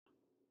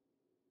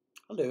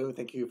Hello,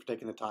 thank you for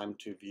taking the time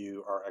to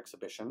view our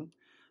exhibition.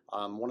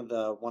 One of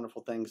the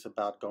wonderful things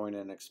about going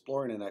and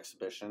exploring an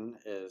exhibition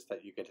is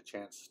that you get a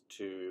chance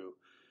to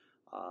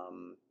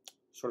um,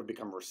 sort of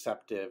become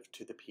receptive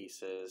to the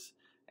pieces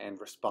and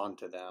respond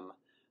to them.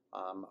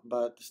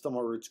 But the Still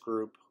More Roots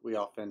group, we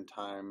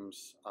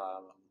oftentimes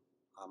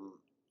um,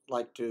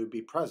 like to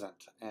be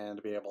present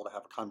and be able to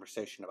have a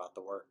conversation about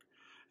the work.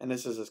 And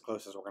this is as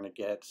close as we're going to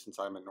get since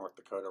I'm in North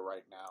Dakota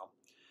right now.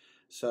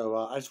 So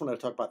I just wanted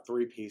to talk about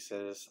three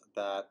pieces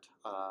that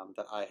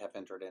I have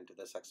entered into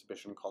this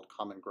exhibition called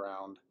Common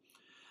Ground.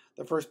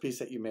 The first piece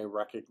that you may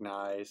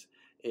recognize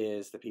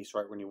is the piece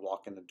right when you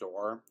walk in the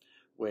door,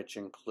 which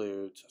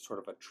includes sort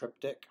of a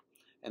triptych,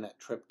 and that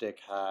triptych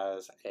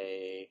um,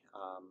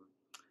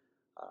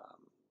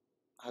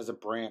 has a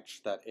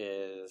branch that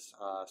is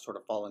sort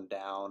of fallen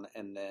down,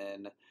 and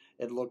then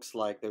it looks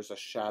like there's a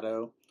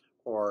shadow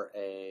or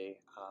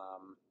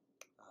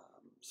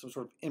some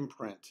sort of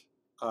imprint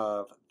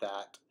of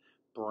that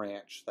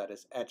branch that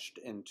is etched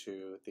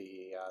into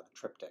the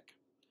triptych.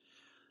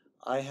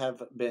 I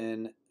have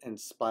been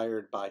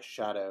inspired by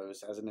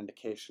shadows as an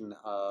indication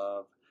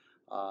of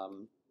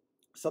um,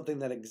 something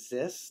that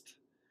exists,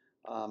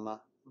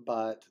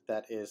 but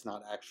that is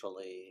not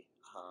actually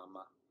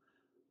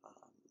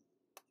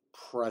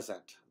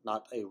present,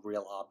 not a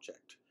real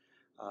object.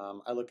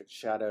 I look at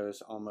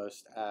shadows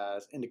almost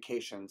as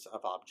indications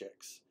of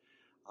objects.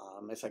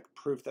 It's like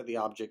proof that the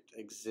object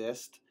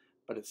exists,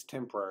 but it's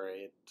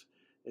temporary. It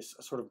is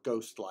sort of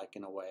ghost-like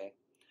in a way.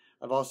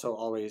 I've also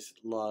always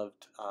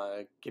loved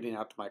getting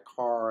out to my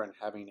car and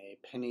having a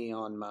penny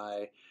on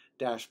my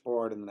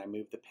dashboard, and then I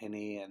move the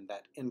penny, and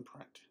that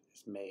imprint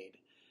is made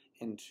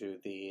into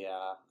the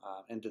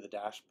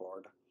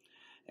dashboard.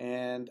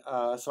 And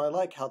so I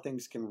like how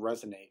things can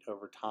resonate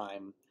over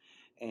time.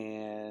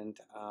 And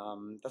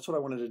that's what I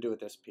wanted to do with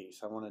this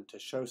piece. I wanted to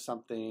show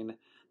something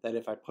that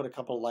if I put a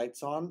couple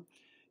lights on,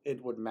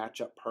 it would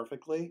match up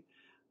perfectly,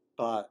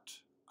 but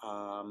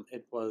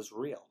it was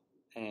real,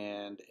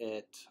 and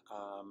it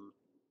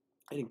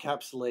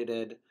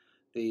encapsulated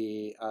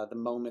the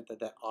moment that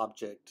that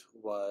object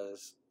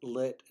was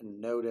lit and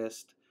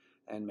noticed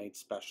and made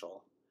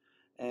special.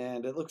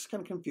 And it looks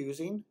kind of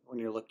confusing when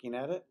you're looking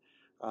at it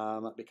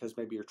because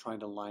maybe you're trying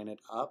to line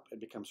it up. It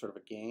becomes sort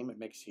of a game. It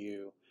makes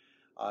you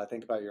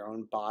think about your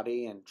own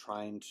body and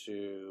trying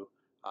to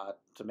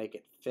make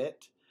it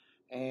fit,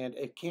 and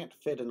it can't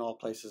fit in all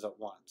places at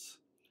once.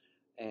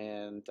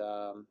 And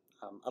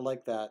I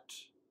like that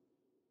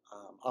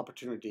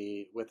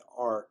opportunity with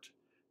art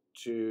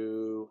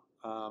to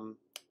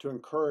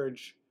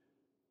encourage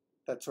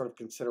that sort of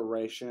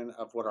consideration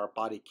of what our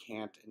body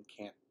can't and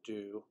can't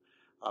do,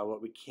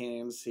 what we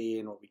can see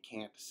and what we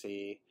can't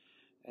see,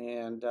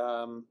 and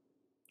um,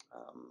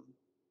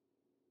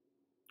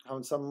 how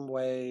in some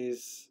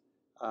ways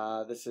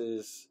this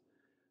is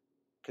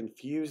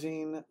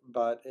confusing,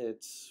 but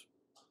it's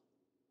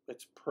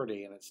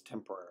pretty and it's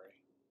temporary.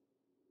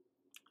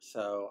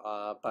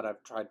 So, but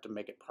I've tried to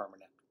make it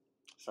permanent.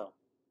 So,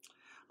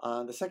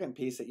 the second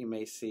piece that you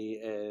may see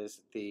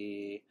is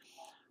the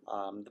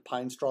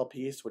pine straw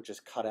piece, which is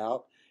cut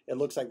out. It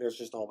looks like there's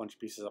just a whole bunch of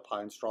pieces of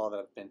pine straw that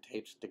have been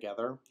taped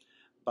together,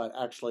 but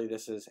actually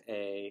this is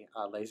a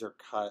laser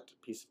cut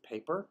piece of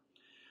paper,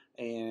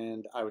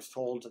 and I was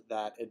told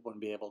that it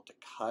wouldn't be able to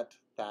cut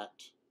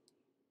that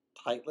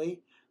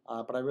tightly,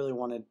 but I really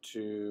wanted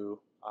to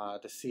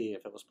see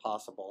if it was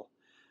possible.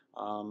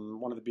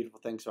 One of the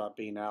beautiful things about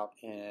being out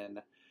in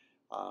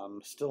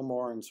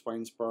Stillmore and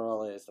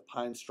Swainsboro is the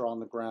pine straw on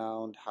the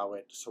ground, how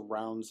it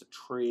surrounds a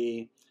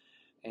tree,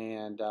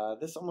 and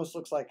this almost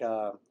looks like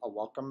a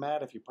welcome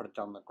mat if you put it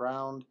down on the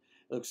ground.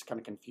 It looks kind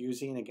of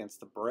confusing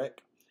against the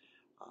brick,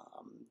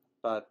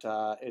 but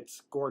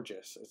it's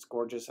gorgeous. It's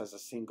gorgeous as a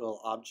single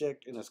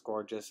object, and it's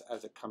gorgeous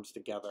as it comes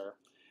together.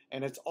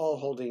 And it's all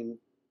holding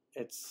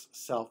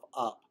itself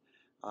up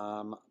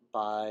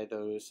by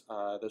those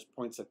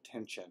points of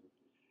tension.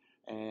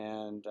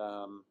 And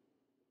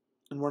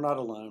we're not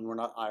alone. We're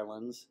not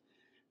islands,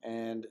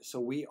 and so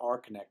we are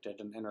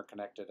connected and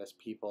interconnected as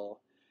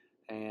people.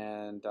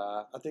 And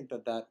I think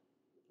that that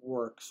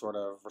work sort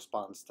of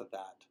responds to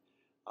that,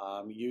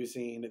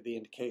 using the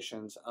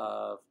indications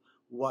of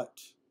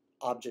what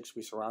objects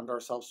we surround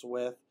ourselves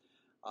with,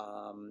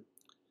 um,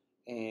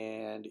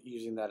 and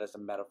using that as a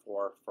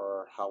metaphor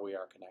for how we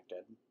are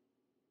connected.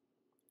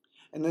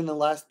 And then the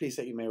last piece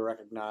that you may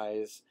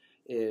recognize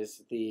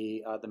is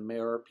the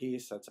mirror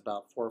piece. That's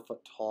about 4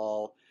 foot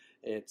tall.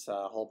 It's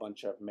a whole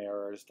bunch of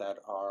mirrors that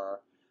are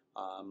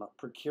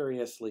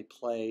precariously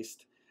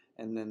placed,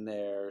 and then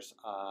there's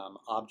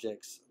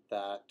objects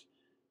that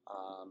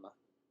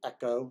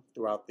echo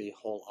throughout the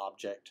whole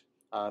object,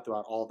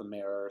 throughout all the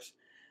mirrors.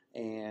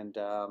 And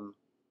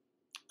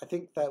I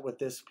think that with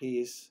this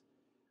piece,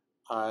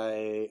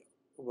 I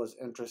was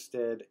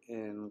interested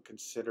in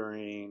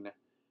considering,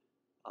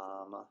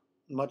 um,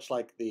 much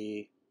like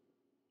the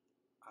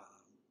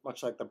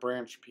much like the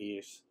branch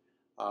piece,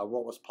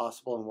 what was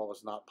possible and what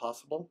was not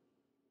possible,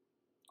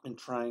 and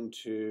trying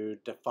to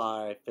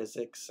defy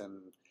physics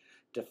and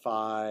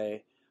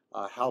defy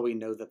how we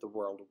know that the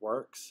world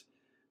works,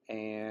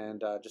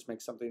 and just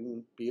make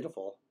something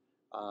beautiful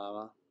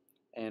uh,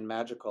 and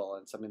magical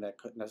and something that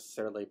couldn't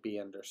necessarily be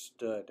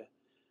understood.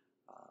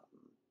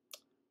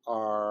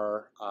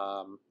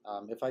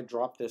 If I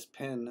drop this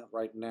pin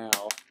right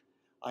now,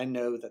 I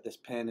know that this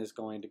pin is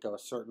going to go a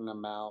certain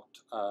amount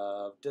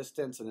of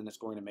distance and then it's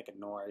going to make a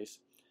noise.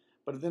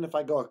 But then if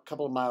I go a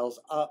couple of miles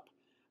up,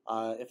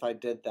 if I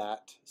did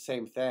that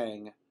same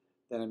thing,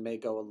 then it may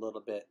go a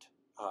little bit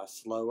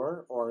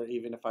slower. Or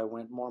even if I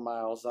went more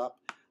miles up,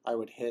 I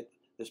would hit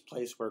this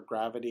place where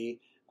gravity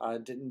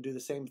didn't do the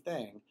same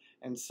thing.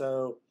 And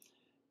so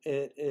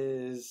it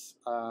is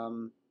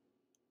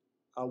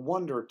a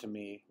wonder to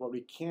me what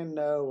we can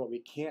know, what we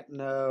can't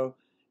know,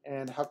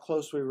 and how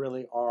close we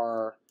really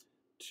are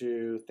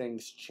to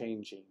things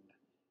changing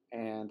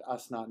and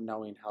us not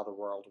knowing how the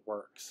world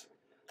works,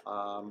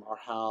 or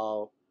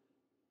how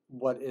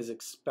what is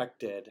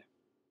expected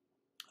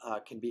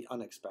can be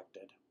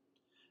unexpected.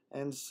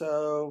 And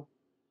so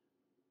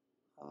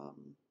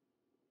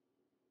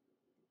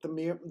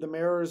the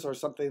mirrors are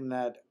something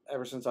that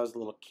ever since I was a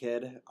little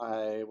kid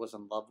I was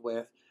in love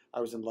with. I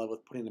was in love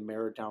with putting the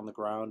mirror down on the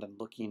ground and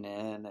looking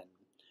in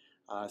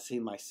and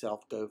seeing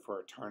myself go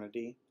for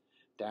eternity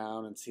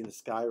down and seeing the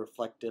sky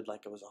reflected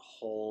like it was a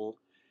hole.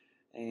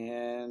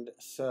 And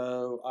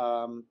so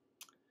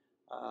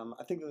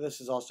I think that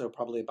this is also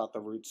probably about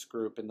the roots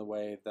group in the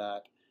way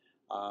that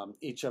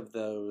each of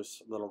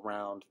those little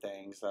round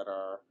things that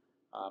are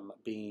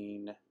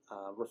being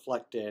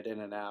reflected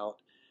in and out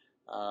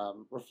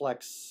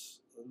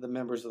reflects the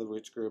members of the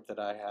roots group that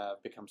I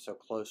have become so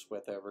close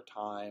with over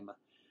time.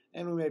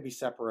 And we may be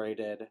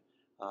separated,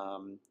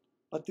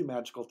 but through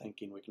magical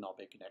thinking we can all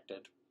be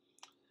connected.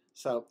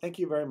 So thank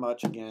you very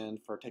much again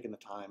for taking the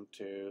time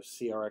to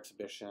see our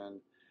exhibition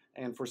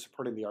and for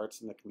supporting the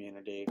arts in the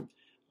community.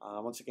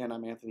 Once again,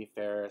 I'm Anthony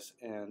Faris,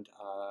 and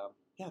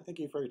yeah, thank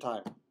you for your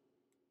time.